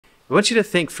I want you to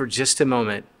think for just a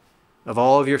moment of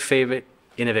all of your favorite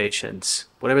innovations,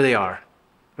 whatever they are.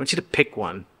 I want you to pick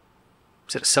one.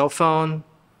 Is it a cell phone,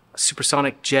 a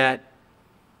supersonic jet,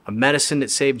 a medicine that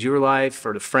saved your life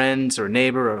or a friend's or a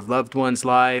neighbor or a loved one's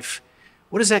life?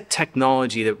 What is that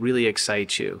technology that really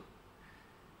excites you?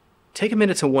 Take a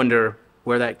minute to wonder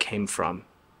where that came from.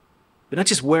 But not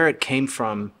just where it came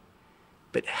from,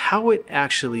 but how it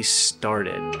actually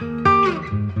started.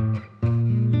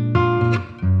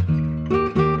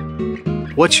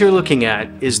 What you're looking at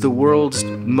is the world's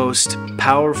most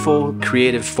powerful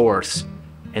creative force,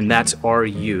 and that's our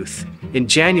youth. In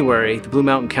January, the Blue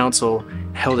Mountain Council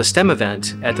held a STEM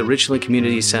event at the Richland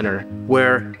Community Center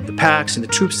where the PACs and the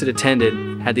troops that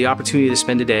attended had the opportunity to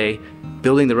spend a day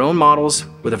building their own models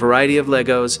with a variety of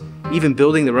Legos, even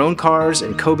building their own cars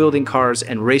and co-building cars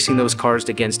and racing those cars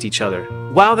against each other.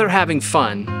 While they're having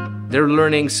fun, they're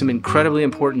learning some incredibly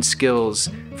important skills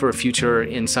for a future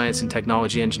in science and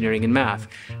technology, engineering, and math.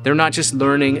 They're not just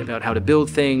learning about how to build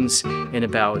things and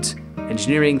about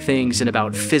engineering things and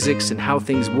about physics and how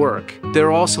things work.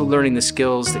 They're also learning the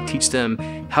skills that teach them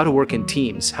how to work in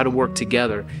teams, how to work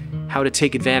together, how to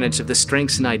take advantage of the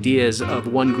strengths and ideas of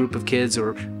one group of kids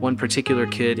or one particular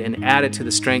kid and add it to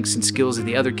the strengths and skills of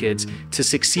the other kids to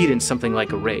succeed in something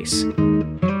like a race.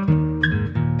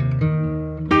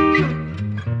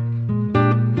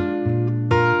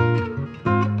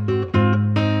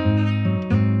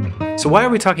 So why are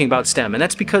we talking about STEM? And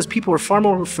that's because people are far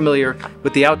more familiar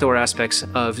with the outdoor aspects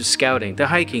of scouting, the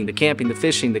hiking, the camping, the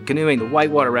fishing, the canoeing, the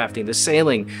whitewater rafting, the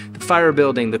sailing, the fire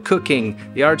building, the cooking,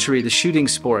 the archery, the shooting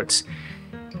sports.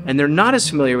 And they're not as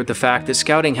familiar with the fact that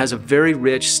scouting has a very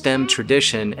rich STEM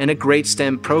tradition and a great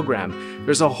STEM program.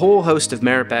 There's a whole host of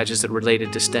merit badges that are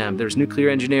related to STEM. There's nuclear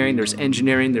engineering,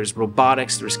 there's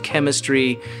robotics, there's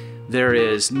chemistry, there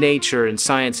is nature and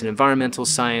science and environmental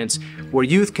science, where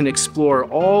youth can explore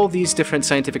all these different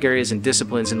scientific areas and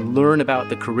disciplines and learn about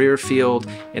the career field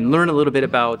and learn a little bit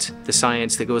about the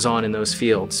science that goes on in those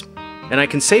fields. And I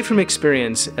can say from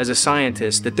experience as a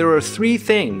scientist that there are 3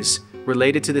 things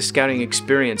related to the scouting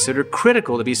experience that are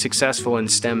critical to be successful in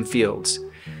STEM fields.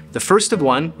 The first of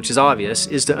one, which is obvious,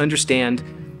 is to understand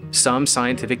some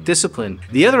scientific discipline.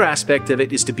 The other aspect of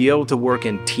it is to be able to work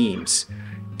in teams.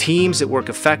 Teams that work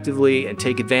effectively and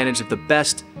take advantage of the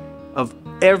best of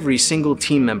every single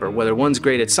team member, whether one's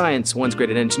great at science, one's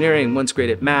great at engineering, one's great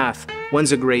at math,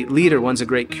 one's a great leader, one's a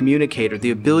great communicator.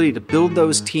 The ability to build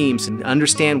those teams and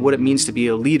understand what it means to be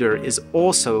a leader is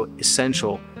also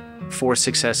essential for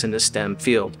success in the STEM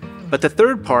field. But the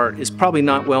third part is probably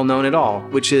not well known at all,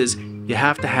 which is you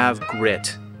have to have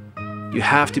grit. You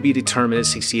have to be determined to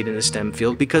succeed in the STEM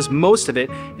field because most of it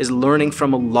is learning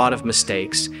from a lot of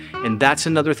mistakes. And that's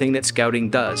another thing that scouting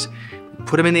does.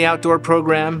 Put them in the outdoor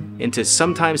program into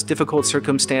sometimes difficult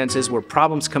circumstances where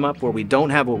problems come up where we don't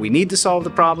have what we need to solve the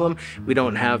problem, we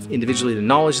don't have individually the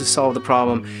knowledge to solve the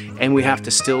problem, and we have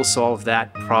to still solve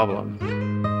that problem.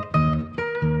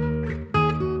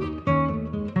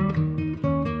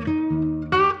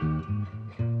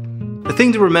 The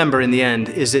thing to remember in the end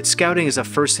is that scouting is a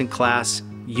first-in-class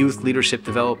youth leadership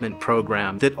development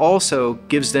program that also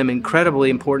gives them incredibly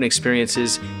important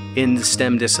experiences in the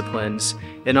STEM disciplines.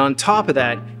 And on top of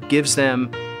that, gives them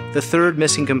the third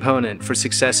missing component for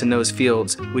success in those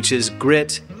fields, which is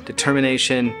grit,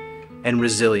 determination, and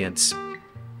resilience.